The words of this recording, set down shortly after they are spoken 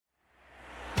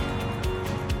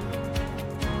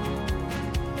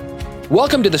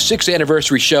Welcome to the 6th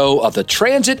anniversary show of the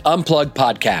Transit Unplugged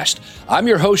podcast. I'm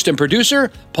your host and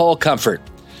producer, Paul Comfort.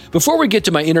 Before we get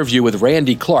to my interview with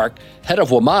Randy Clarke, head of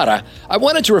WMATA, I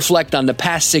wanted to reflect on the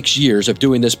past 6 years of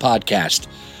doing this podcast.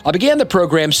 I began the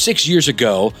program 6 years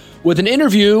ago with an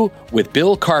interview with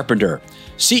Bill Carpenter,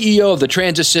 CEO of the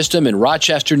transit system in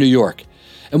Rochester, New York.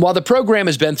 And while the program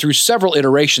has been through several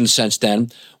iterations since then,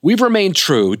 we've remained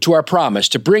true to our promise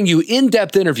to bring you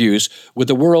in-depth interviews with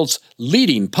the world's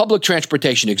leading public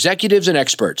transportation executives and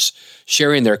experts,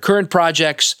 sharing their current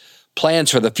projects,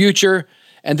 plans for the future,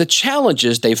 and the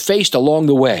challenges they've faced along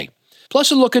the way,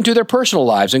 plus a look into their personal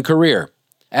lives and career.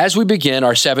 As we begin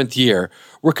our 7th year,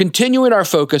 we're continuing our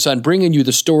focus on bringing you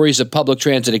the stories of public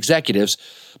transit executives,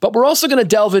 but we're also going to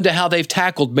delve into how they've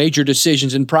tackled major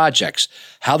decisions and projects,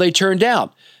 how they turned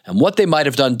out, and what they might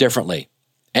have done differently.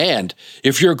 And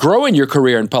if you're growing your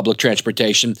career in public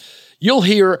transportation, you'll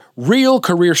hear real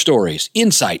career stories,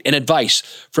 insight, and advice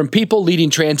from people leading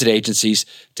transit agencies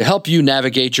to help you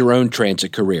navigate your own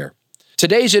transit career.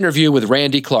 Today's interview with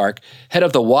Randy Clarke, head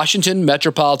of the Washington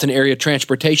Metropolitan Area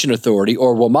Transportation Authority,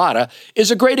 or WMATA, is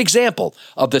a great example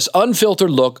of this unfiltered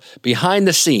look behind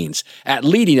the scenes at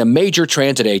leading a major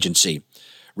transit agency.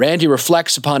 Randy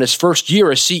reflects upon his first year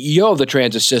as CEO of the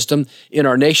transit system in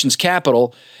our nation's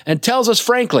capital and tells us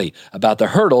frankly about the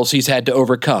hurdles he's had to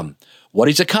overcome, what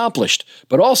he's accomplished,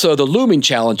 but also the looming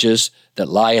challenges that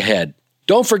lie ahead.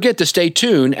 Don't forget to stay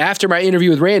tuned after my interview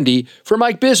with Randy for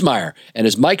Mike Bismeyer and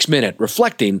his Mike's Minute,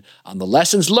 reflecting on the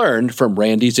lessons learned from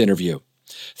Randy's interview.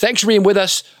 Thanks for being with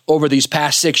us over these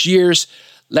past 6 years.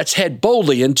 Let's head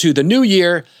boldly into the new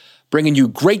year, bringing you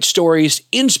great stories,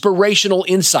 inspirational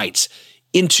insights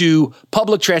into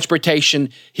public transportation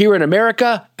here in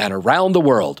America and around the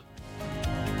world.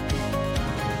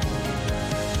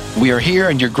 We are here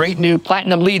in your great new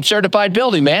Platinum LEED certified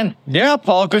building, man. Yeah,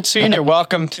 Paul, good seeing you.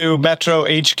 Welcome to Metro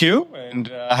HQ, and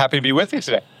happy to be with you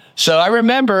today. So I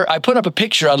remember I put up a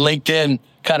picture on LinkedIn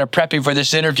kind of prepping for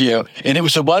this interview, and it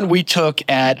was the one we took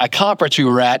at a conference we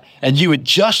were at, and you had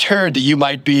just heard that you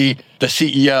might be the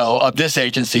CEO of this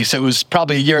agency, so it was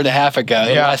probably a year and a half ago.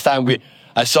 Yeah. Last time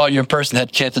I saw you in person, had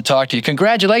a chance to talk to you.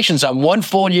 Congratulations on 1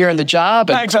 full year in the job.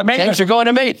 And thanks for going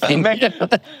to meet.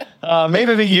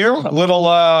 Maybe the year, a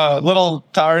little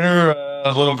tired,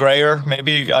 a little grayer,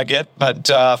 maybe I get, but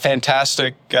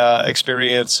fantastic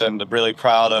experience, and really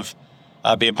proud of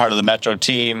being part of the Metro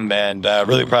team, and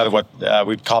really proud of what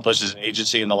we've accomplished as an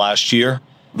agency in the last year.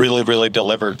 Really, really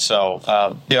delivered.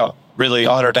 So, really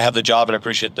honored to have the job, and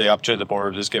appreciate the opportunity the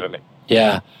board has given me.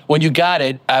 Yeah. When you got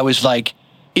it, I was like,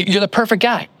 you're the perfect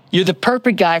guy. You're the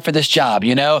perfect guy for this job,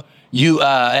 you know?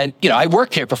 I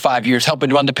worked here for 5 years helping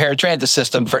run the paratransit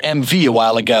system for MV a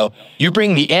while ago. You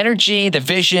bring the energy, the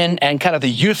vision, and kind of the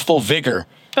youthful vigor,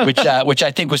 which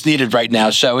I think was needed right now.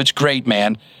 So it's great,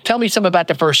 man. Tell me something about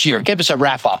the first year. Give us a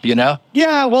wrap up, you know?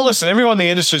 Yeah, well, listen, everyone in the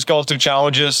industry is going through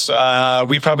challenges.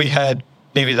 We probably had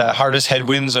maybe the hardest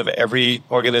headwinds of every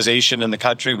organization in the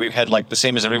country. We've had like the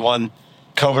same as everyone,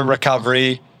 COVID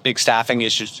recovery, big staffing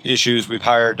issues. We've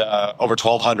hired over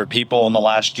 1,200 people in the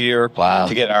last year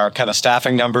to get our kind of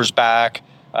staffing numbers back.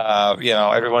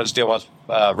 Everyone's dealing with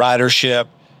ridership.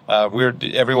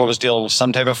 Everyone was dealing with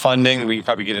some type of funding. We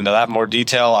probably get into that in more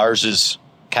detail. Ours is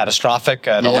catastrophic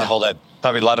at a level that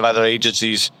probably a lot of other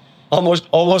agencies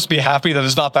almost be happy that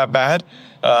it's not that bad.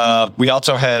 We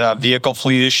also had a vehicle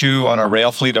fleet issue on our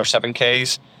rail fleet, our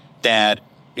 7Ks, that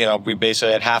we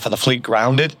basically had half of the fleet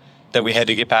grounded, that we had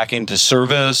to get back into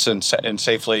service and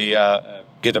safely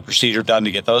get a procedure done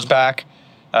to get those back.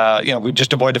 We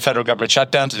just avoided the federal government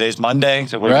shutdown. Today's Monday.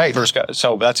 So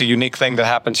so that's a unique thing that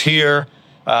happens here.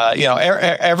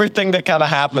 Everything that kind of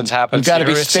happens. We've got to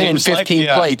be spinning 15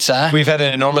 plates, huh? We've had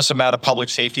an enormous amount of public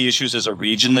safety issues as a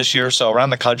region this year. So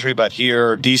around the country, but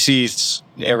here, DC's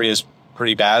area is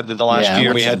pretty bad in the last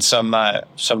year. We had some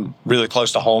really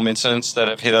close to home incidents that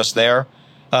have hit us there.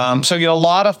 So a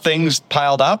lot of things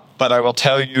piled up, but I will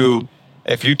tell you,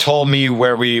 if you told me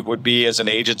where we would be as an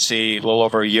agency a little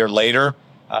over a year later,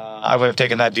 I would have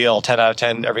taken that deal 10 out of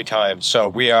 10 every time. So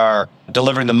we are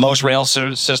delivering the most rail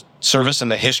service in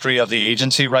the history of the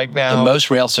agency right now. The most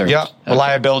rail service. Yeah. Okay.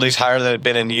 Reliability is higher than it's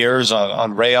been in years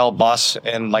on rail, bus,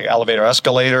 and like elevator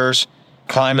escalators.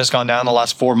 Crime has gone down the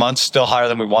last 4 months, still higher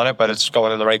than we wanted, but it's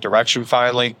going in the right direction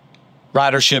finally.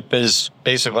 Ridership is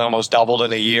basically almost doubled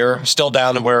in a year. Still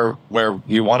down to where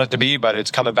you want it to be, but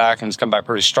it's coming back, and it's come back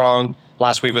pretty strong.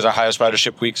 Last week was our highest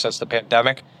ridership week since the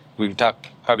pandemic. We can talk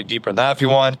probably deeper on that if you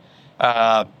want.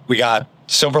 We got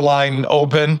Silver Line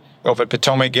open over at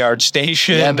Potomac Yard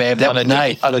Station. Yeah, babe, that was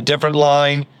nice. On a different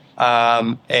line,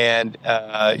 and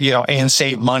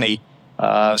save money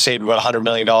saved about $100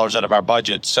 million out of our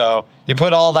budget. So you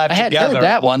put all that together. I had heard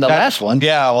that one, the last one.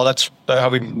 Yeah, well, that's how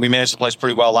we managed the place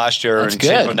pretty well last year. That's and good.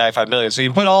 saved about $95 million. So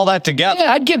you put all that together.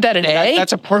 Yeah, I'd give that an A.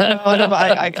 That's a perfect.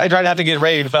 I try not to get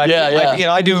rated, but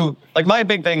I do. Like my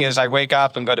big thing is I wake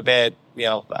up and go to bed.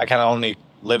 I kind of only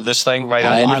live this thing, right?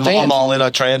 I'm all in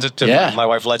on transit. My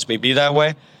wife lets me be that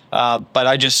way. But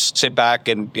I just sit back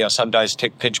and sometimes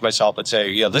pinch myself and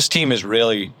say, this team is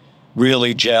really,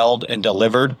 really gelled and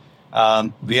delivered.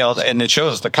 And it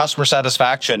shows the customer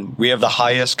satisfaction. We have the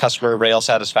highest customer rail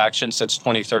satisfaction since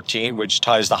 2013, which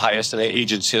ties the highest in the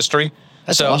agent's history.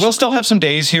 That's awesome. We'll still have some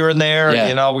days here and there.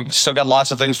 Yeah. We still got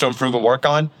lots of things to improve and work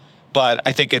on. But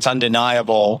I think it's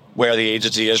undeniable where the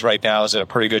agency is right now is in a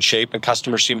pretty good shape, and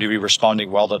customers seem to be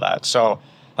responding well to that. So,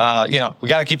 we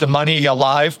got to keep the money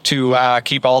alive to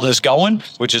keep all this going,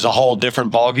 which is a whole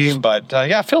different ballgame. But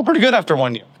I feel pretty good after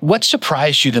 1 year. What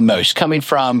surprised you the most coming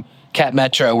from Cat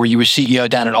Metro, where you were CEO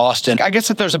down in Austin? I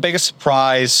guess if there's a biggest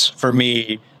surprise for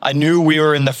me, I knew we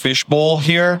were in the fishbowl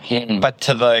here, but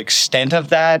to the extent of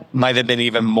that might have been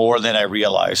even more than I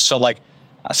realized. So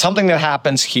something that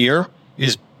happens here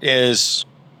is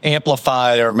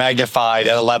amplified or magnified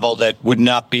at a level that would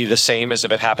not be the same as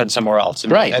if it happened somewhere else.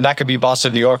 Right. And that could be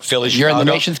Boston, New York, Philly, You're Chicago. in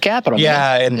the nation's capital.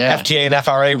 Yeah, and FTA and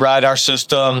FRA ride our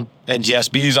system, and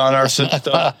GSB's on our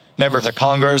system, members of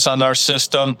Congress on our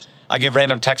system. I get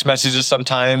random text messages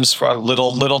sometimes for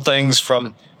little things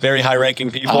from very high-ranking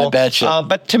people. I betcha.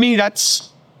 But to me,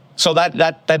 that's so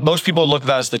that most people look at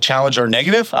that as the challenge or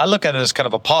negative. I look at it as kind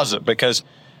of a positive because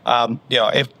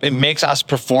it makes us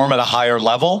perform at a higher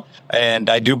level, and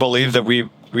I do believe that we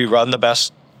run the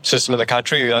best system in the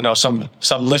country. I know some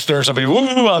listeners will be,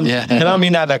 and I don't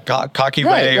mean that in a cocky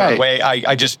way or way.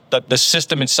 I just the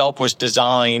system itself was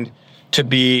designed to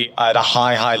be at a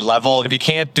high level. If you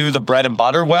can't do the bread and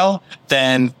butter well,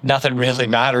 then nothing really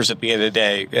matters at the end of the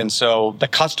day. And so the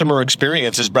customer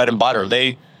experience is bread and butter.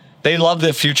 They love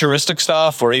the futuristic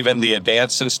stuff or even the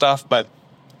advanced and stuff, but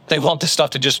they want the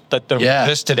stuff to just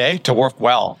this today to work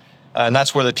well. And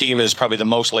that's where the team is probably the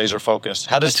most laser focused.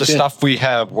 How does stuff we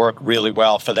have work really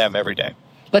well for them every day?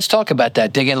 Let's talk about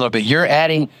that. Dig in a little bit. You've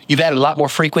added a lot more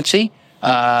frequency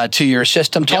to your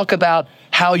system. Talk about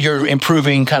how you're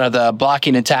improving kind of the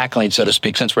blocking and tackling, so to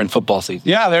speak, since we're in football season.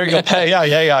 Yeah, there you go.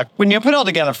 Yeah. When you put it all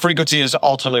together, frequency is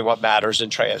ultimately what matters in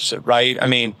transit, right? I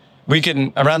mean,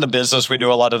 around the business, we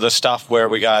do a lot of this stuff where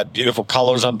we got beautiful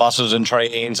colors on buses and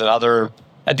trains and other.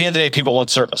 At the end of the day, people want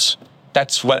service.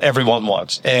 That's what everyone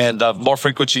wants. And the more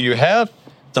frequency you have,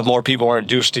 the more people are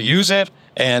induced to use it,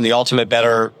 and the ultimate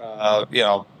better,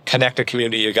 connected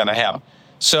community you're going to have.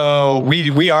 So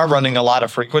we are running a lot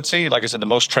of frequency. Like I said, the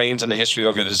most trains in the history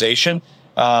of the organization.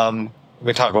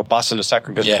 We talk about bus in a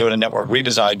second because we're doing a network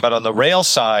redesign. But on the rail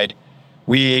side,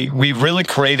 we've really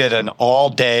created an all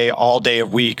day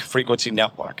of week frequency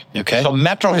network. Okay. So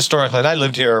Metro historically, and I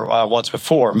lived here once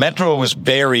before, Metro was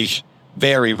very,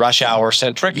 very rush hour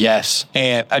centric. Yes.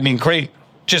 And I mean, great,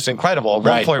 just incredible. At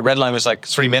one point, Red Line was like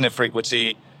 3-minute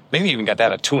frequency. Maybe even got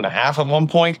that at 2.5 at one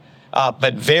point.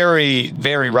 But very,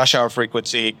 very rush hour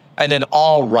frequency. And then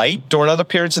all right during other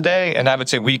periods of the day. And I would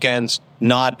say weekends,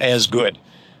 not as good.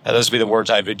 Those would be the words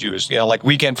I would use. Like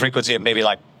weekend frequency of maybe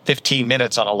like 15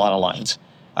 minutes on a lot of lines.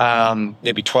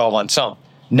 Maybe 12 on some.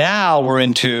 Now we're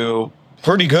into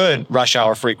pretty good rush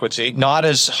hour frequency. Not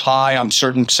as high on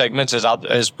certain segments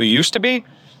as we used to be.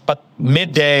 But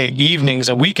midday, evenings,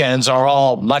 and weekends are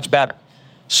all much better.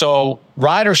 So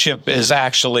ridership is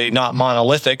actually not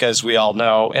monolithic, as we all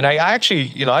know. And I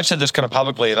actually, I've said this kind of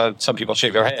publicly, and some people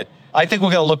shake their head. I think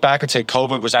we're going to look back and say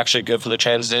COVID was actually good for the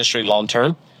transit industry long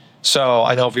term. So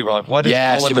I know people are like, what is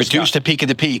all it reduced the peak of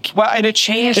the peak. Well, and it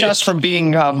changed us from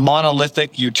being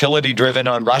monolithic, utility-driven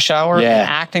on rush hour and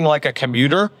acting like a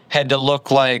commuter had to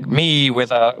look like me with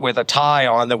a tie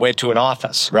on the way to an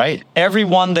office. Right.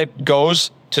 Everyone that goes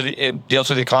deals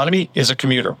with the economy is a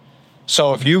commuter.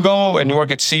 So if you go and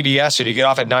work at CBS and you get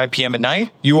off at 9 p.m. at night,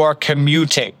 you are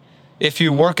commuting. If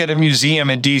you work at a museum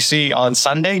in D.C. on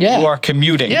Sunday, you are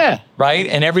commuting. Yeah. Right?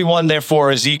 And everyone,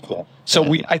 therefore, is equal.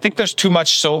 So I think there's too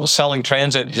much selling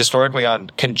transit historically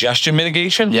on congestion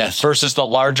mitigation versus the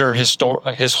larger his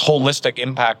holistic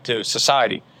impact to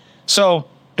society. So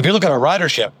if you look at our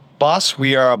ridership, bus,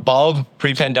 we are above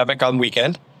pre-pandemic on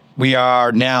weekend. We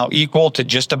are now equal to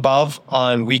just above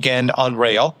on weekend on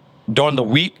rail. During the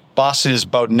week, bus is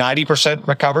about 90%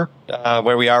 recovered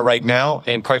where we are right now.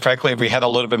 And quite frankly, if we had a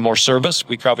little bit more service,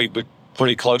 we probably would be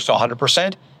pretty close to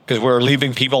 100% because we're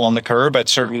leaving people on the curb at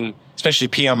certain, especially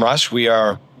PM rush. We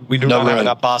do not have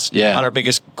enough bus on our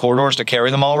biggest corridors to carry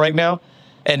them all right now.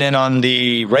 And then on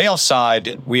the rail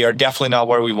side, we are definitely not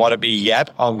where we want to be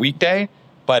yet on weekday,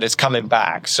 but it's coming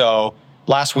back. So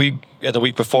last week, the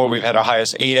week before, we've had our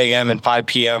highest 8 a.m. and 5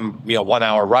 p.m. 1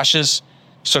 hour rushes.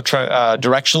 So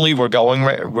directionally, we're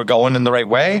going in the right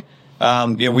way.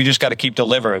 We just got to keep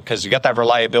delivering because you got that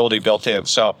reliability built in.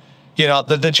 So,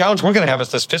 the challenge we're going to have is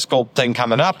this fiscal thing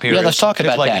coming up here. Yeah, let's talk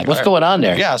about that. What's going on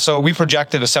there? Yeah, so we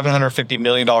projected a $750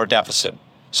 million deficit.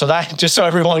 So that, just so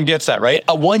everyone gets that, right?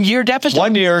 A 1 year deficit?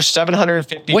 1 year,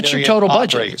 $750 What's your total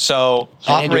budget? So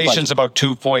operations about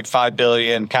 $2.5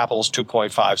 billion, capital's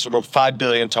 $2.5. So we're $5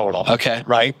 billion total. Okay.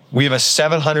 Right? We have a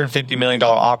 $750 million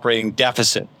operating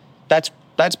deficit. That's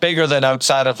bigger than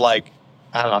outside of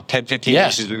 10, 15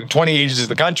 agencies, 20 agencies of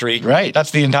the country. Right.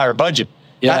 That's the entire budget.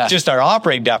 Yeah. That's just our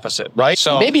operating deficit, right?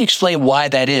 So maybe explain why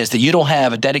that is, that you don't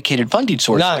have a dedicated funding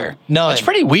source there. No. It's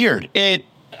pretty weird.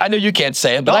 I know you can't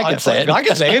say it, but I can say it. I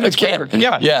can say it. It's okay. weird.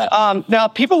 Yeah. Now,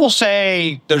 people will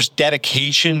say there's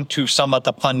dedication to some of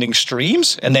the funding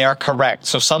streams, and they are correct.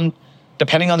 So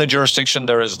depending on the jurisdiction,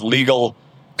 there is legal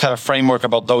kind of framework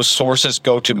about those sources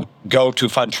go to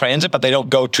fund transit, but they don't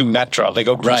go to Metro. They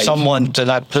go to someone, to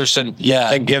that person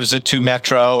that gives it to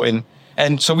Metro.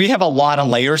 And so we have a lot of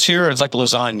layers here. It's like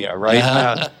lasagna,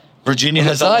 right? Virginia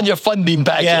has lasagna funding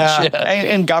package.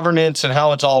 And governance and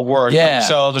how it's all worked. Yeah.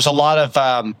 So there's a lot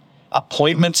of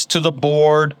appointments to the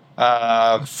board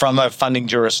from a funding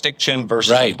jurisdiction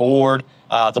versus the board.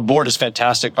 The board is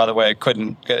fantastic, by the way.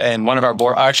 And one of our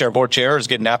board chair is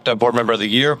getting NAPTA Board Member of the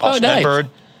Year, Paul Schneidberg.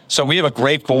 So we have a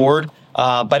great board,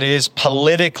 but it is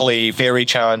politically very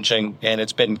challenging, and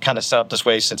it's been kind of set up this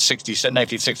way since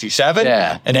 1967.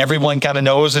 Yeah. And everyone kind of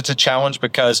knows it's a challenge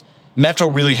because Metro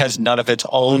really has none of its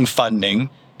own funding,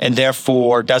 and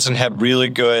therefore doesn't have really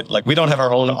good, we don't have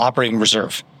our own operating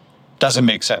reserve. Doesn't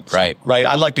make sense. Right.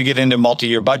 I'd like to get into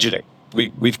multi-year budgeting.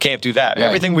 We can't do that. Yeah.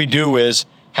 Everything we do is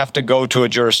have to go to a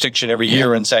jurisdiction every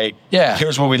year and say,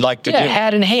 here's what we'd like to do.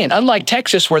 Hand in hand. Unlike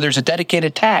Texas, where there's a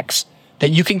dedicated tax that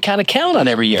you can kind of count on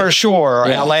every year. For sure, or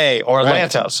LA or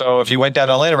Atlanta. So if you went down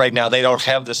to Atlanta right now, they don't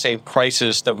have the same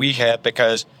crisis that we had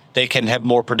because they can have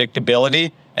more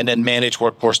predictability and then manage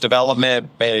workforce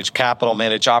development, manage capital,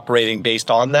 manage operating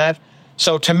based on that.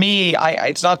 So to me,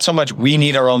 it's not so much we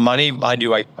need our own money.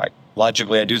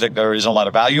 Logically, I do think there is a lot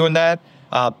of value in that.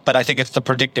 But I think it's the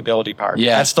predictability part.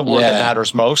 Yeah. That's the word that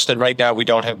matters most. And right now, we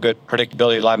don't have good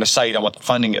predictability line of sight on what the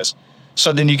funding is.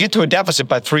 So then you get to a deficit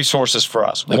by three sources for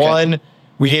us. Okay. One,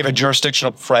 we gave a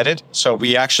jurisdictional credit. So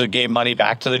we actually gave money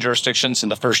back to the jurisdictions in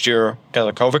the first year of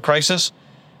the COVID crisis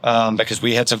because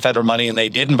we had some federal money and they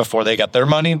didn't before they got their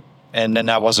money. And then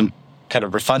that wasn't kind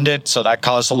of refunded. So that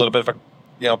caused a little bit of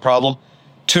a problem.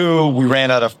 Two, we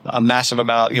ran out of a massive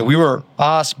amount. We were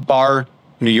bar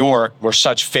New York were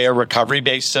such fair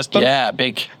recovery-based system. Yeah,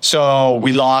 big. So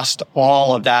we lost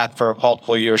all of that for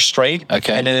multiple years straight.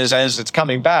 Okay. And as it's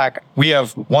coming back, we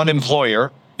have one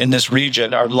employer in this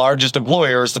region. Our largest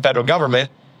employer is the federal government.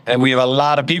 And we have a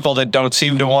lot of people that don't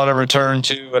seem to want to return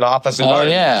to an office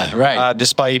environment.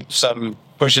 Despite some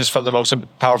pushes from the most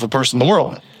powerful person in the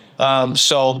world.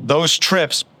 So those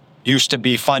trips used to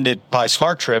be funded by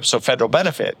Smart Trips, so federal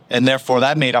benefit. And therefore,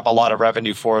 that made up a lot of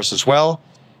revenue for us as well.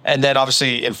 And then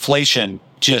obviously inflation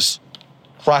just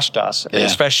crushed us,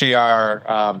 especially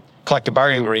our collective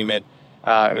bargaining agreement.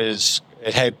 It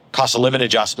had cost of living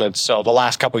adjustments. So the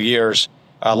last couple of years,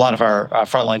 a lot of our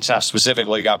frontline staff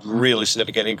specifically got really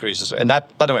significant increases. And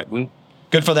that, by the way,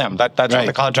 good for them. That's what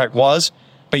the contract was.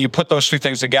 But you put those three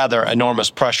things together, enormous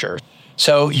pressure.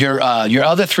 So your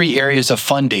other three areas of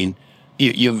funding,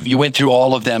 you went through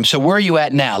all of them. So where are you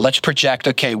at now? Let's project.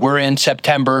 Okay, we're in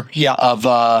September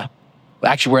of.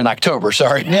 Actually, we're in October,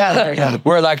 sorry.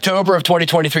 We're in October of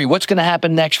 2023. What's going to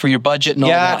happen next for your budget and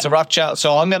all that? Yeah, it's a rough challenge.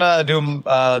 So I'm going to do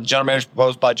general manager's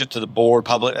proposed budget to the board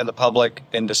and the public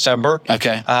in December.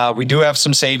 Okay. We do have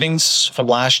some savings from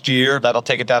last year. That'll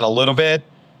take it down a little bit.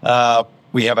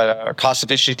 We have a cost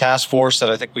efficiency task force that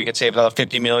I think we could save another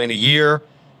 $50 million a year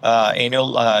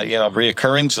annual,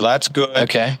 reoccurring. So that's good.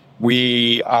 Okay.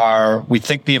 We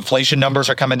think the inflation numbers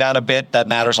are coming down a bit. That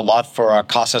matters a lot for our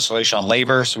cost escalation on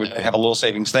labor. So we have a little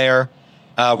savings there.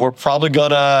 We're probably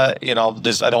gonna, I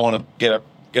don't want to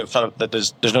get front of that.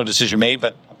 There's no decision made,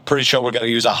 but I'm pretty sure we're going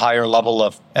to use a higher level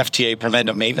of FTA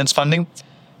preventive maintenance funding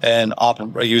and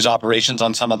use operations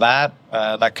on some of that.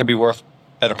 That could be worth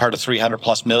at a part of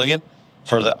 $300+ million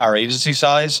for our agency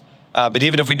size. But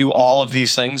even if we do all of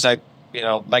these things,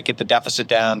 might get the deficit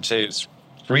down to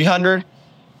 300.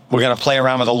 We're going to play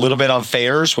around with a little bit on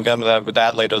fares. We're going to with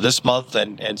that later this month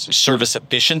and service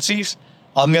efficiencies.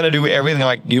 I'm going to do everything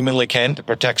I humanly can to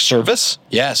protect service.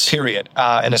 Yes. Period.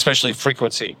 And especially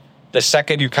frequency. The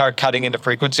second you start cutting into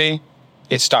frequency,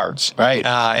 it starts. Right.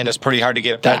 And it's pretty hard to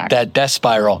get it back. That death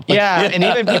spiral. Yeah. And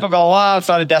even people go, well, it's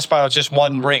not a death spiral, it's just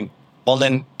one ring. Well,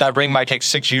 then that ring might take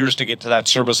 6 years to get to that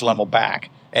service level back.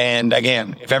 And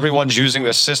again, if everyone's using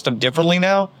the system differently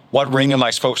now, what ring am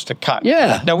I supposed to cut?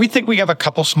 Yeah. Now, we think we have a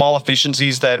couple small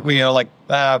efficiencies that we, like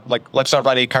let's not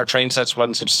run 8-car train sets,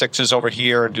 run some 6s over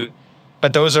here.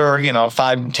 But those are, $5,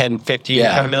 $10, $15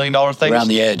 kind of $1 million things. Around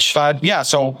the edge. But yeah,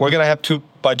 so we're going to have 2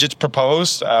 budgets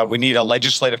proposed. We need a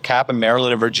legislative cap in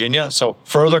Maryland and Virginia. So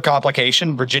further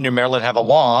complication, Virginia and Maryland have a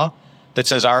law that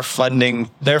says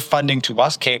their funding to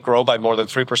us can't grow by more than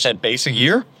 3% base a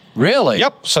year. Really?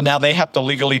 Yep. So now they have to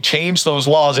legally change those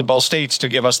laws in both states to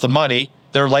give us the money.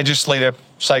 Their legislative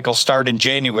cycles start in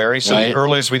January. So the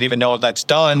earliest we'd even know if that's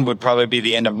done would probably be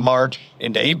the end of March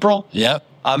into April. Yep.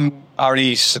 I'm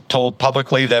already told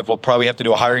publicly that we'll probably have to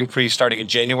do a hiring freeze starting in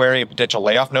January and potential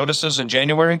layoff notices in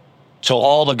January. So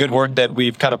all the good work that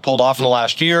we've kind of pulled off in the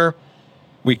last year,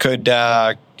 we could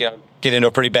get into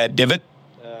a pretty bad divot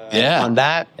on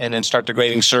that and then start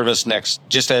degrading service next.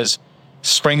 Just as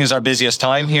spring is our busiest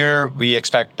time here, we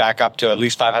expect back up to at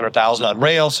least 500,000 on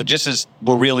rail. So just as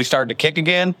we're really starting to kick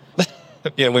again,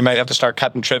 we might have to start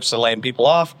cutting trips and laying people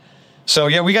off. So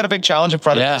yeah, we got a big challenge in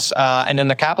front of us. And then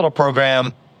the capital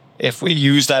program, if we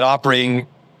use that operating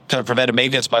kind of preventive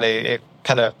maintenance money, it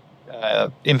kind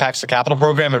of impacts the capital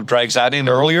program and drags that in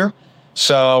earlier.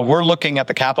 So we're looking at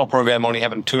the capital program only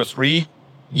having 2 or 3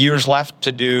 years left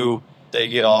to do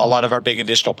a lot of our big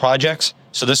additional projects.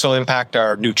 So this will impact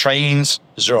our new trains,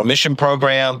 zero emission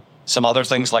program, some other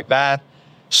things like that.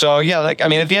 So yeah, at the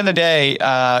end of the day,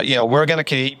 we're going to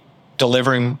keep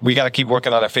delivering. We got to keep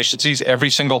working on efficiencies. Every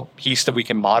single piece that we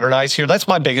can modernize here. That's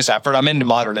my biggest effort. I'm into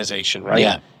modernization, right?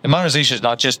 Yeah. And modernization is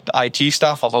not just IT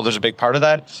stuff, although there's a big part of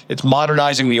that. It's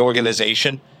modernizing the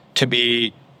organization to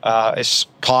be as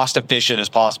cost efficient as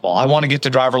possible. I want to get to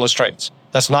driverless trains.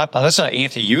 That's not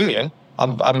anti-union.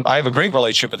 I have a great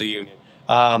relationship with the union.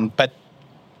 But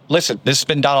listen, this has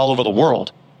been done all over the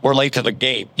world. We're late to the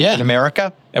game in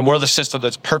America, and we're the system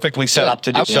that's perfectly set up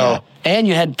to do so. And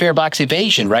you had fare box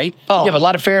evasion, right? Oh. You have a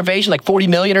lot of fare evasion, like 40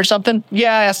 million or something?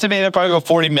 Yeah, I estimated probably go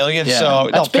 40 million. Yeah. So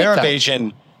That's fare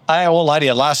evasion, I won't lie to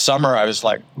you, last summer I was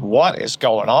like, what is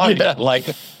going on? Yeah. Like,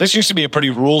 this used to be a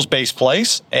pretty rules-based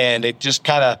place, and it just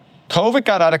kind of, COVID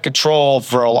got out of control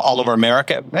for all over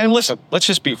America. And listen, let's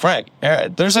just be frank.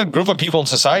 There's a group of people in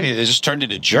society that just turned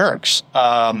into jerks.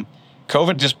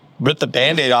 COVID just ripped the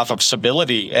Band-Aid off of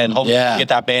civility and hopefully get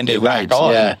that Band-Aid back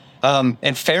on. Yeah.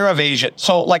 And fare evasion.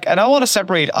 So, and I want to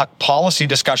separate a policy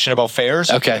discussion about fares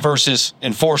versus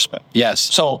enforcement. Yes.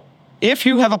 So, if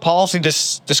you have a policy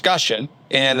discussion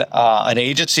and an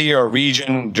agency or a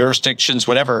region, jurisdictions,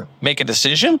 whatever, make a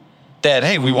decision that,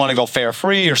 hey, we want to go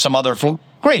fare-free or some other...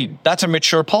 Great. That's a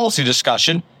mature policy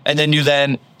discussion. And then you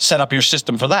then set up your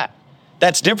system for that.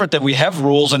 That's different than we have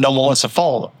rules and no one wants to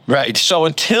follow them. Right. So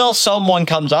until someone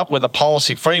comes up with a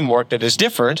policy framework that is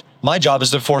different, my job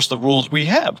is to enforce the rules we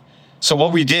have. So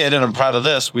what we did, and I'm proud of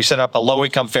this, we set up a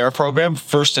low-income fare program,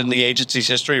 first in the agency's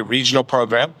history, a regional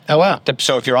program. Oh, wow.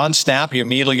 So if you're on SNAP, you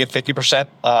immediately get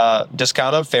 50%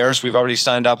 discount on fares. We've already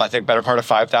signed up, I think, better part of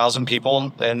 5,000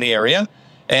 people in the area.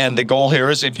 And the goal here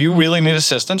is if you really need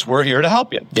assistance, we're here to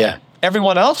help you. Yeah.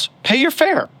 Everyone else, pay your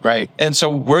fare. Right. And so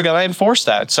we're going to enforce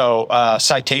that. So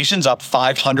citations up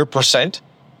 500%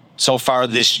 so far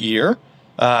this year.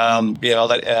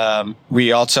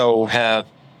 We also have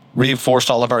reinforced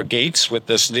all of our gates with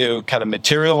this new kind of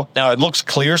material. Now, it looks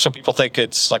clear, so people think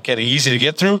it's like getting easy to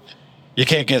get through. You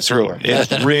can't get through it.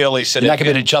 It's really sitting. You're not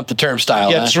going to jump the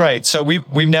turnstile. Yeah, that's right. So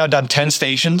we've now done 10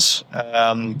 stations,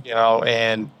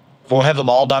 and we'll have them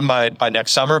all done by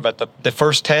next summer. But the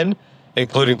first 10,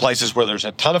 including places where there's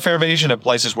a ton of fare evasion and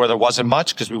places where there wasn't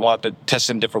much because we wanted to test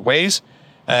in different ways.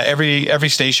 Every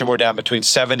station we're down between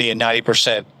 70 and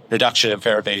 90% reduction in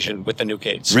fare evasion with the new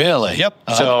gates. Really? Yep.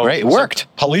 Great. It worked. So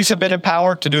police have been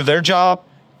empowered to do their job.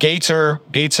 Gates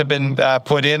have been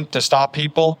put in to stop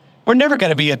people. We're never going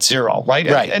to be at zero, right?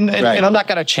 Right. And I'm not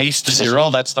going to chase to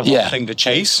zero. That's the wrong thing to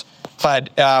chase. But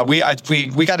we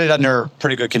got it under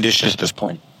pretty good conditions at this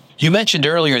point. You mentioned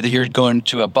earlier that you're going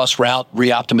to a bus route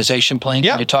re-optimization plan.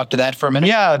 Yeah. Can you talk to that for a minute?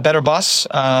 Yeah, better bus.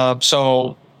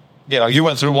 You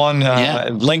went through one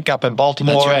link up in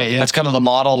Baltimore. That's right. Yeah. That's kind of the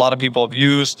model a lot of people have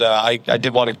used. I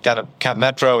did one at kind of Cap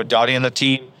Metro with Dottie and the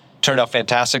team. Turned out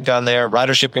fantastic down there.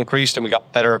 Ridership increased, and we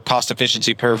got better cost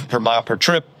efficiency per mile per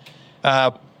trip.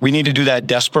 We need to do that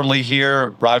desperately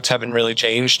here. Routes haven't really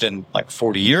changed in like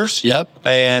 40 years. Yep.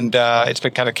 And it's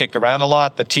been kind of kicked around a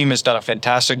lot. The team has done a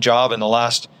fantastic job in the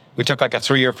last. We took like a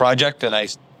 3-year project, and I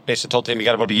basically told the team, you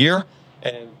got about a year.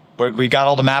 And We got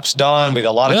all the maps done. We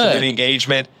got a lot of community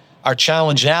engagement. Our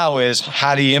challenge now is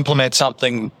how do you implement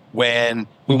something when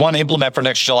we want to implement for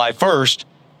next July 1st,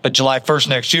 but July 1st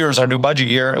next year is our new budget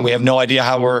year, and we have no idea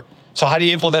so how do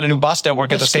you implement a new bus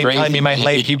network at the same time you might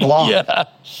lay people off?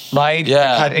 Right?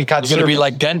 Yeah. It's going to be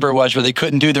like Denver was, where they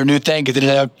couldn't do their new thing because they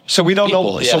didn't have So we don't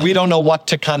know. Yeah. So we don't know what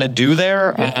to kind of do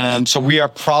there. And so we are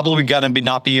probably going to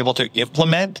not be able to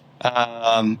implement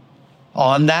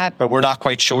on that, but we're not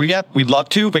quite sure yet. We'd love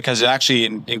to, because it actually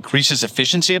increases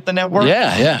efficiency of the network.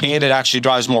 Yeah. And it actually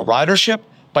drives more ridership.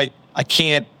 But I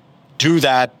can't do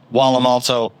that while I'm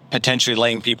also potentially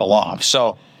laying people off.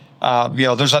 So,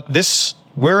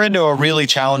 we're into a really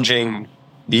challenging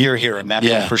year here in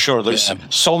that for sure. There's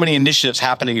so many initiatives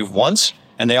happening at once,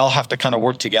 and they all have to kind of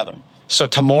work together. So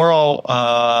tomorrow,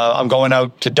 I'm going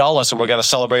out to Dulles, and we're going to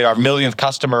celebrate our millionth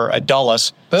customer at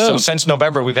Dulles. Boom. So since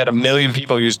November, we've had 1 million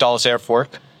people use Dulles Airport.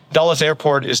 Dulles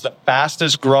Airport is the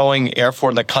fastest growing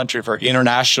airport in the country for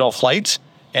international flights.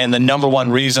 And the number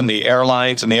one reason the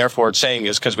airlines and the airport saying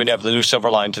is because we have the new Silver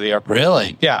Line to the airport.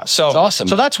 Really? Yeah. So that's awesome.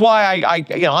 So that's why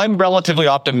I'm relatively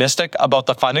optimistic about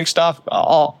the funding stuff.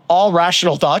 All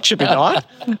rational thought should be not,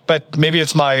 but maybe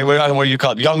it's my, what you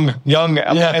call it, young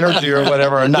energy or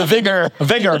whatever. The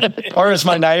vigor, or it's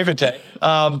my naivete.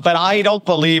 But I don't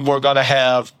believe we're going to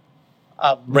have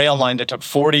a rail line that took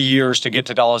 40 years to get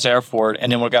to Dulles Airport,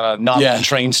 and then we're going to not run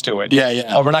trains to it.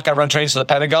 Yeah. Or we're not going to run trains to the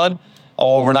Pentagon.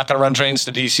 Oh, we're not going to run trains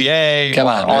to DCA,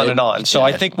 on and on. So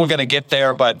I think we're going to get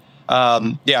there. But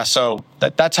so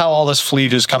that's how all this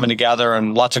fleet is coming together,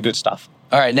 and lots of good stuff.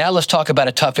 All right, now let's talk about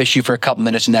a tough issue for a couple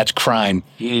minutes, and that's crime.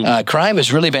 Crime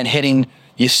has really been hitting,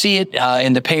 you see it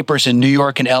in the papers in New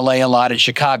York and LA a lot, in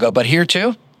Chicago, but here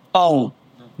too? Oh,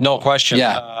 no question.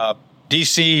 Yeah.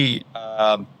 DC,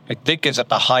 I think, is at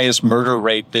the highest murder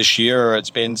rate this year. It's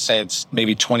been since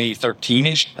maybe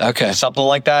 2013-ish. Okay. Something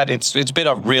like that. It's been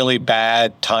a really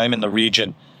bad time in the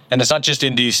region. And it's not just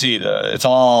in DC. It's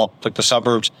all like the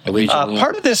suburbs.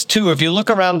 Part of this, too, if you look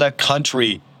around the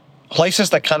country, places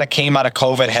that kind of came out of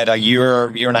COVID had a year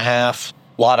and a half,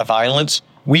 a lot of violence.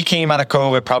 We came out of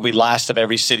COVID probably last of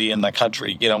every city in the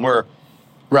country.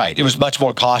 Right. It was much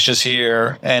more cautious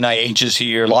here. NIH is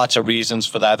here. Lots of reasons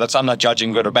for that. I'm not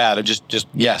judging good or bad. It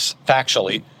just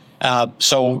factually.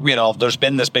 So there's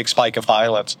been this big spike of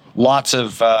violence. Lots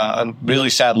of really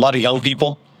sad. A lot of young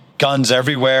people, guns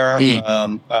everywhere.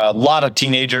 A lot of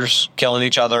teenagers killing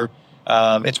each other.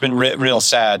 It's been real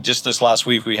sad. Just this last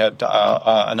week, we had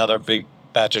another big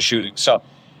batch of shootings. So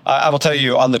I will tell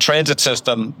you, on the transit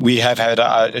system, we have had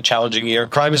a challenging year.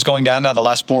 Crime is going down now the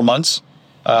last 4 months.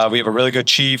 We have a really good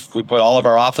chief. We put all of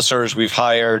our officers. We've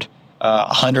hired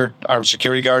 100 armed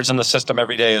security guards in the system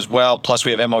every day as well. Plus,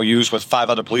 we have MOUs with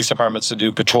 5 other police departments to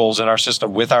do patrols in our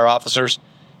system with our officers.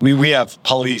 We have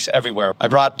police everywhere. I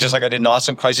brought, just like I did in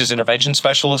Austin, crisis intervention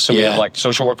specialists. So we have like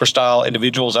social worker style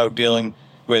individuals out dealing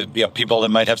with people that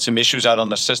might have some issues out on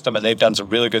the system, and they've done some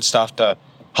really good stuff to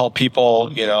help people.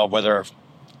 Whether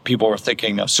people were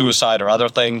thinking of suicide or other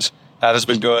things, that has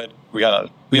been good. We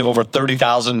have over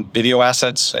 30,000 video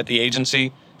assets at the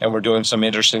agency, and we're doing some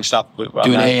interesting stuff. Doing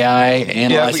AI,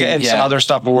 analyzing. And some other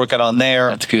stuff we're working on there.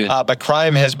 That's good. But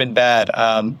crime has been bad.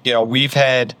 We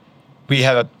had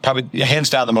probably hands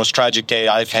down the most tragic day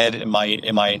I've had in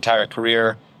my entire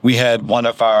career. We had one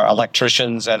of our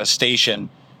electricians at a station.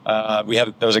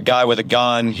 There was a guy with a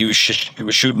gun. He was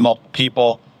shooting multiple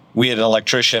people. We had an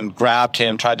electrician, grabbed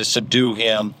him, tried to subdue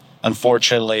him.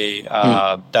 Unfortunately,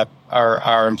 that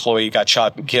our employee got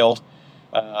shot and killed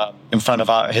in front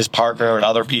of his partner and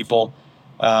other people.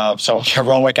 So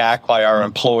heroic act by our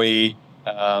employee.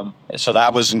 So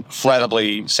that was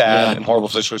incredibly sad and horrible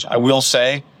situation. I will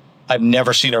say, I've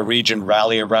never seen a region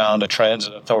rally around a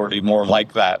transit authority more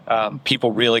like that.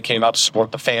 People really came out to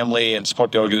support the family and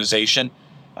support the organization.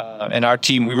 And our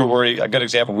team, we were worried. A good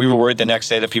example, we were worried the next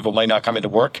day that people might not come into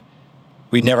work.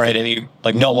 We never had any,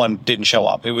 no one didn't show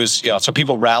up. It was, so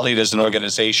people rallied as an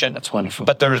organization. That's wonderful.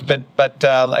 But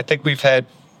I think we've had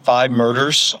 5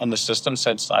 murders on the system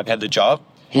since I've had the job.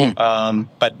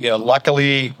 But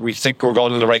luckily, we think we're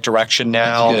going in the right direction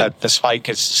now. That the spike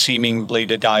is seemingly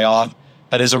to die off.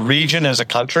 But as a region, as a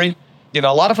country, a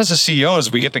lot of us as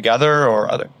CEOs, we get together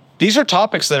these are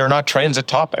topics that are not transit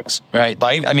topics. Right.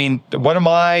 I mean, what am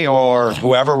I or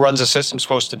whoever runs the system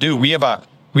supposed to do? We have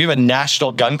a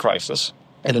national gun crisis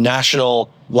and a national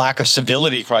lack of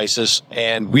civility crisis,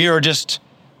 and we're just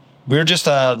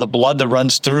the blood that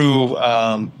runs through,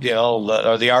 or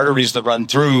the arteries that run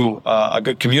through a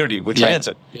good community with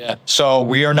transit. Yeah. So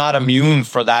we are not immune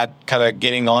for that kind of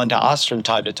getting on to us from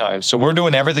time to time. So we're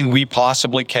doing everything we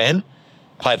possibly can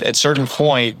But at a certain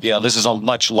point, this is a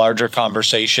much larger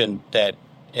conversation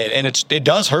it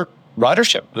does hurt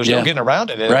ridership. There's no getting around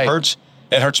it. And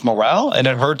it hurts morale, and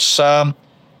it hurts, the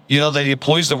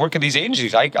employees that work at these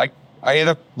agencies. I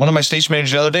had one of my station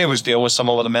managers the other day was dealing with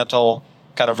someone with a mental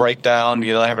kind of breakdown,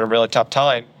 having a really tough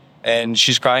time. And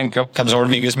she's crying, comes over to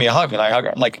me, gives me a hug, and I hug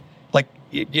her. I'm like,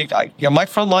 my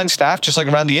frontline staff, just like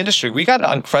around the industry, we got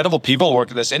incredible people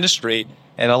working in this industry,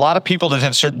 and a lot of people that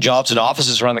have certain jobs and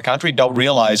offices around the country don't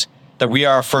realize that we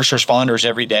are first responders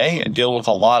every day and deal with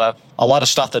a lot of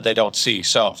stuff that they don't see.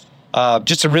 So,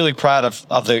 just really proud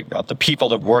of the people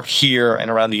that work here and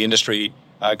around the industry,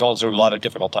 going through a lot of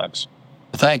difficult times.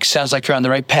 Thanks. Sounds like you're on the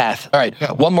right path. All right.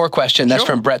 One more question. That's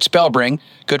from Brett Spellbring,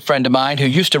 good friend of mine who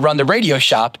used to run the radio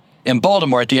shop in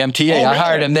Baltimore at the MTA. I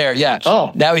hired him there. Yeah.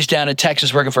 Oh. Now he's down in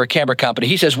Texas working for a camera company.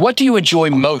 He says, what do you enjoy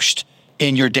most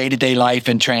in your day-to-day life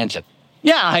in transit?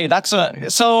 Yeah. Hey,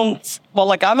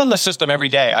 I'm in the system every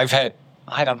day. I've had,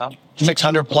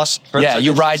 600 plus. Yeah.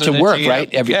 You ride to work,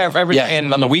 right? Every day.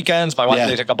 And on the weekends, my wife,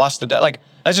 they take a bus to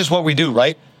that's just what we do.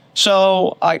 Right.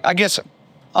 So I guess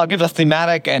I'll give a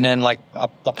thematic and then a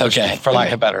personal, for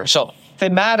lack of better. So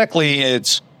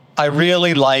thematically, I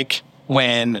really like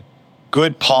when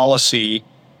good policy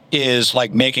is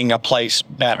making a place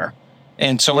better.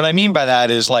 And so what I mean by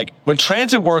that is when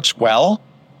transit works well,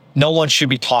 no one should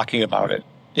be talking about it.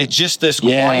 It's just this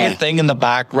quiet thing in the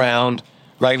background,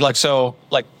 right?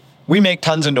 We make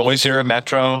tons of noise here at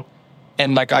Metro.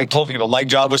 And I told people, my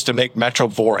job was to make Metro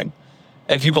boring.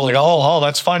 And people are oh,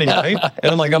 that's funny, right?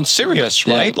 And I'm I'm serious,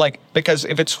 right? Because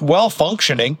if it's well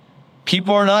functioning,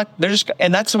 people are not,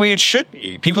 and that's the way it should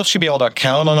be. People should be able to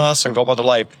count on us and go about their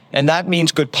life. And that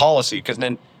means good policy, because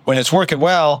then when it's working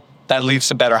well, that leads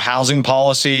to better housing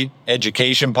policy,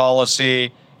 education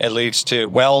policy, it leads to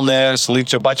wellness,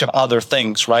 leads to a bunch of other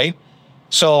things, right?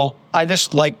 So I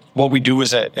just like what we do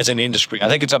as an industry. I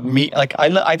think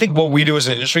I think what we do as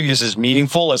an industry is as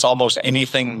meaningful as almost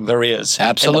anything there is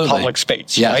in the public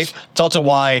space, right? It's also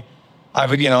why I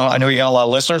know you got a lot of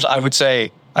listeners. I would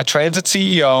say a transit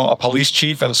CEO, a police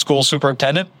chief, and a school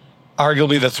superintendent,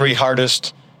 arguably the three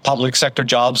hardest public sector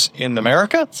jobs in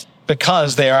America,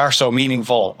 because they are so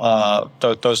meaningful,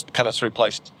 those kind of three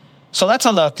places. So that's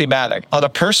on the thematic. On the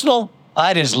personal,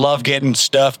 I just love getting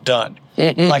stuff done.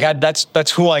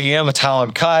 That's who I am. It's how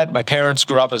I'm cut. My parents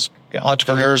grew up as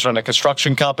entrepreneurs, run a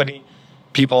construction company.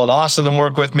 People in Austin that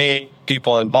work with me,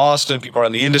 people in Boston, people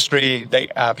in the industry,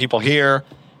 people here.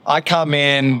 I come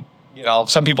in,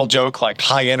 some people joke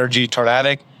high energy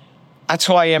tornadic. That's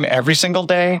who I am every single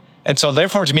day. And so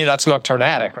therefore to me, that's not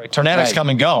tornadic, right? Tornadics come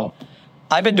and go.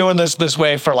 I've been doing this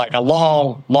way for a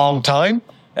long, long time.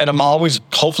 And I'm always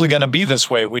hopefully going to be this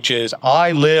way, which is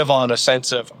I live on a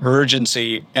sense of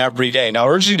urgency every day. Now,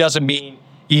 urgency doesn't mean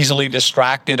easily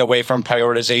distracted away from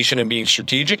prioritization and being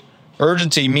strategic.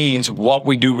 Urgency means what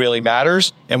we do really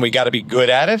matters, and we got to be good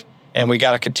at it, and we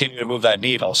got to continue to move that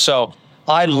needle. So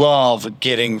I love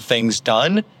getting things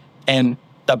done. And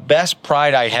the best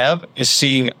pride I have is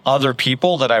seeing other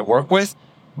people that I work with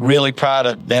really proud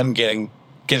of them getting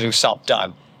stuff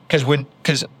done.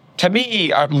 Because to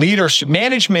me, our leadership,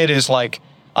 management is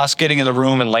us getting in the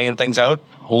room and laying things out.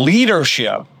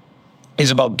 Leadership is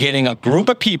about getting a group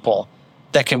of people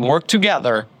that can work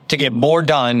together to get more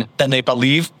done than they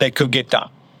believe they could get done.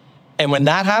 And when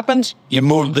that happens, you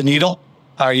move the needle,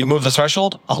 or you move the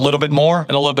threshold a little bit more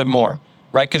and a little bit more,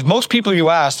 right? Because most people you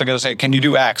ask, they're going to say, can you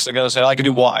do X? They're going to say, I can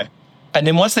do Y. And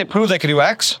then once they prove they can do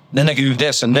X, then they can do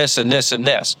this and this and this and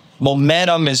this.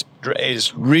 Momentum is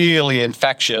really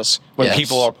infectious when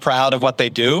people are proud of what they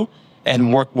do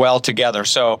and work well together.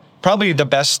 So probably the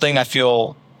best thing I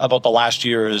feel about the last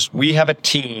year is we have a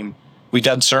team. We've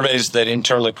done surveys that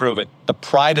internally prove it. The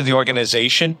pride of the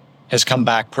organization has come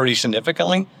back pretty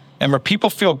significantly. And where people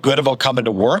feel good about coming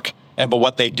to work and about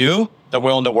what they do, they're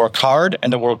willing to work hard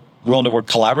and they're willing to work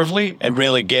collaboratively and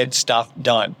really get stuff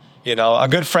done. A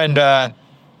good friend,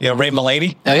 Ray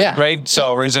Mullaney. Oh, yeah. Right?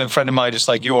 So Ray's a friend of mine, just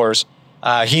like yours.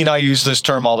 He and I use this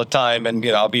term all the time, and,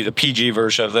 I'll be the PG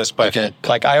version of this. But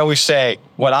I always say,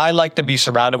 what I like to be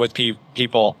surrounded with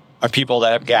people are people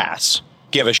that have gas,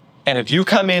 give a shit. And if you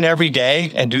come in every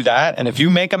day and do that, and if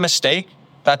you make a mistake,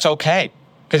 that's okay.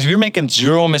 Because if you're making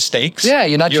zero mistakes,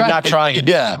 you're not trying.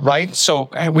 Yeah. Right? So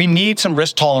we need some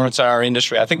risk tolerance in our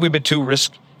industry. I think we've been too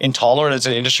risk intolerant as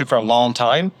an industry for a long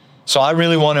time. So I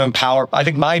really want to empower. I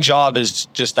think my job is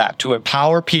just that, to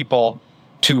empower people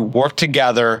to work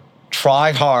together,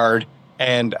 try hard,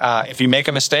 and if you make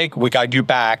a mistake, we got you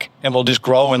back, and we'll just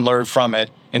grow and learn from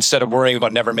it instead of worrying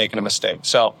about never making a mistake.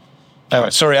 So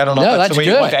Sorry, I don't know No, if that's the way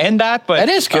good. you want to end that, but that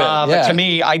is good. But to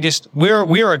me,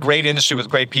 we're a great industry with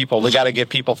great people. We got to get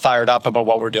people fired up about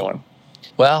what we're doing.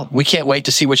 Well, we can't wait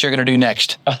to see what you're going to do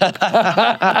next. Hey,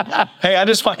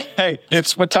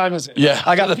 it's what time is it? Yeah.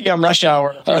 I got the PM rush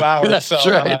hour in a few hours. That's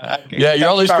so, right. You're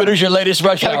only as good as your latest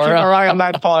rush Gotta hour. keep Huh? our eye on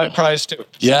that prize too.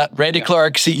 Yeah. Randy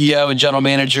Clarke, CEO and General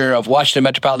Manager of Washington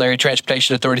Metropolitan Area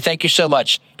Transportation Authority. Thank you so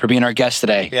much for being our guest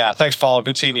today. Yeah, thanks, Paul.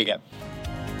 Good seeing you again.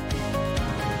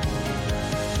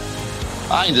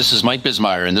 Hi, this is Mike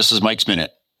Bismeyer, and this is Mike's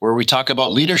Minute, where we talk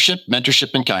about leadership,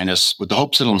 mentorship, and kindness with the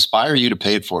hopes it'll inspire you to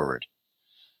pay it forward.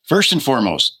 First and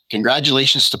foremost,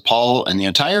 congratulations to Paul and the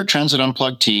entire Transit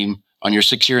Unplugged team on your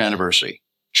 6-year anniversary.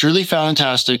 Truly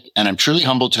fantastic, and I'm truly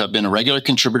humbled to have been a regular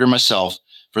contributor myself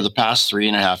for the past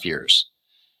 3.5 years.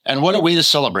 And what a way to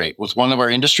celebrate with one of our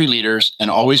industry leaders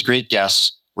and always great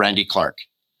guests, Randy Clarke.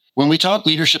 When we talk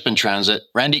leadership in transit,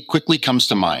 Randy quickly comes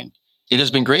to mind. It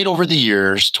has been great over the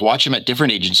years to watch him at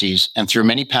different agencies and through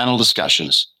many panel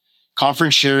discussions,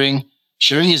 conference sharing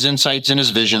his insights and his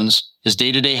visions, his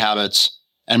day-to-day habits,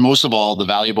 and most of all, the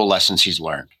valuable lessons he's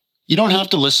learned. You don't have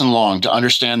to listen long to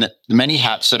understand that the many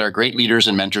hats that our great leaders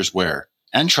and mentors wear,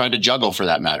 and try to juggle for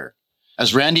that matter.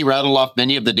 As Randy rattled off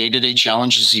many of the day-to-day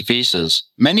challenges he faces,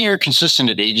 many are consistent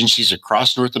at agencies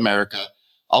across North America,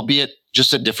 albeit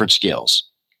just at different scales.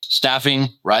 Staffing,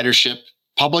 ridership,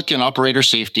 public and operator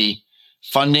safety,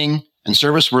 funding, and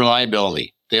service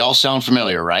reliability. They all sound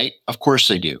familiar, right? Of course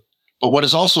they do. But what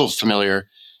is also familiar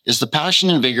is the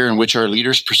passion and vigor in which our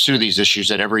leaders pursue these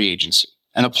issues at every agency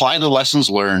and apply the lessons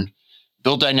learned,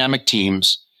 build dynamic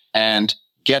teams, and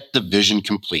get the vision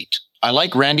complete. I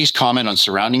like Randy's comment on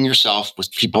surrounding yourself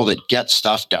with people that get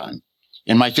stuff done.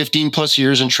 In my 15 plus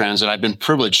years in transit, I've been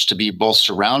privileged to be both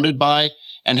surrounded by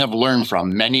and have learned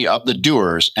from many of the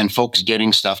doers and folks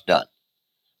getting stuff done.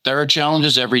 There are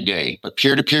challenges every day, but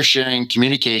peer-to-peer sharing,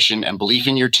 communication, and belief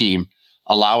in your team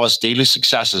allow us daily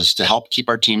successes to help keep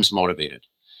our teams motivated.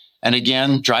 And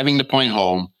again, driving the point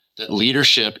home that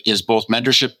leadership is both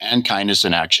mentorship and kindness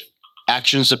in action.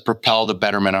 Actions that propel the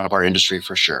betterment of our industry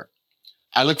for sure.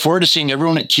 I look forward to seeing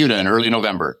everyone at CUDA in early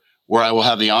November, where I will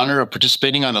have the honor of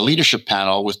participating on a leadership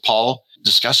panel with Paul,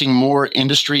 discussing more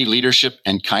industry leadership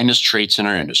and kindness traits in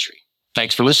our industry.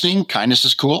 Thanks for listening. Kindness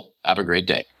is cool. Have a great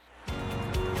day.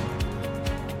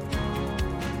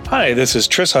 Hi, this is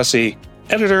Tris Hussey,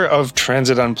 editor of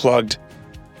Transit Unplugged.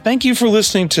 Thank you for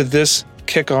listening to this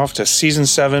kickoff to Season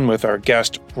 7 with our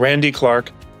guest, Randy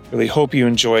Clarke. Really hope you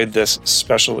enjoyed this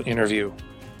special interview.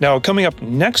 Now, coming up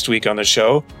next week on the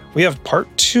show, we have part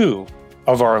 2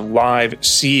 of our live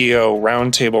CEO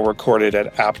roundtable recorded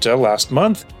at APTA last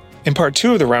month. In part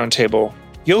 2 of the roundtable,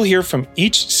 you'll hear from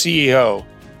each CEO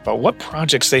about what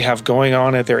projects they have going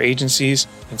on at their agencies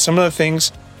and some of the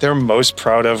things they're most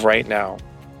proud of right now.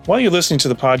 While you're listening to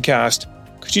the podcast,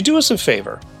 could you do us a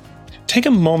favor? Take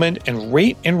a moment and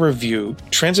rate and review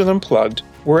Transit Unplugged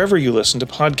wherever you listen to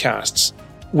podcasts.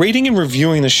 Rating and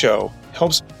reviewing the show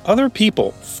helps other people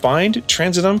find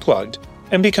Transit Unplugged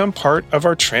and become part of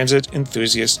our transit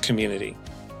enthusiast community.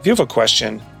 If you have a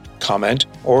question, comment,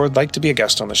 or would like to be a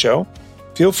guest on the show,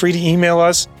 feel free to email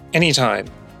us anytime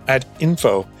at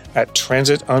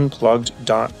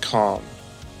info@transitunplugged.com.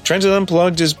 Transit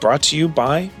Unplugged is brought to you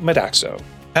by Modaxo.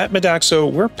 At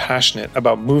Modaxo, we're passionate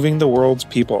about moving the world's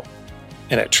people.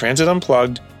 And at Transit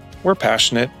Unplugged, we're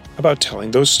passionate about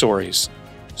telling those stories.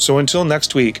 So until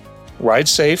next week, ride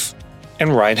safe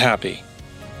and ride happy.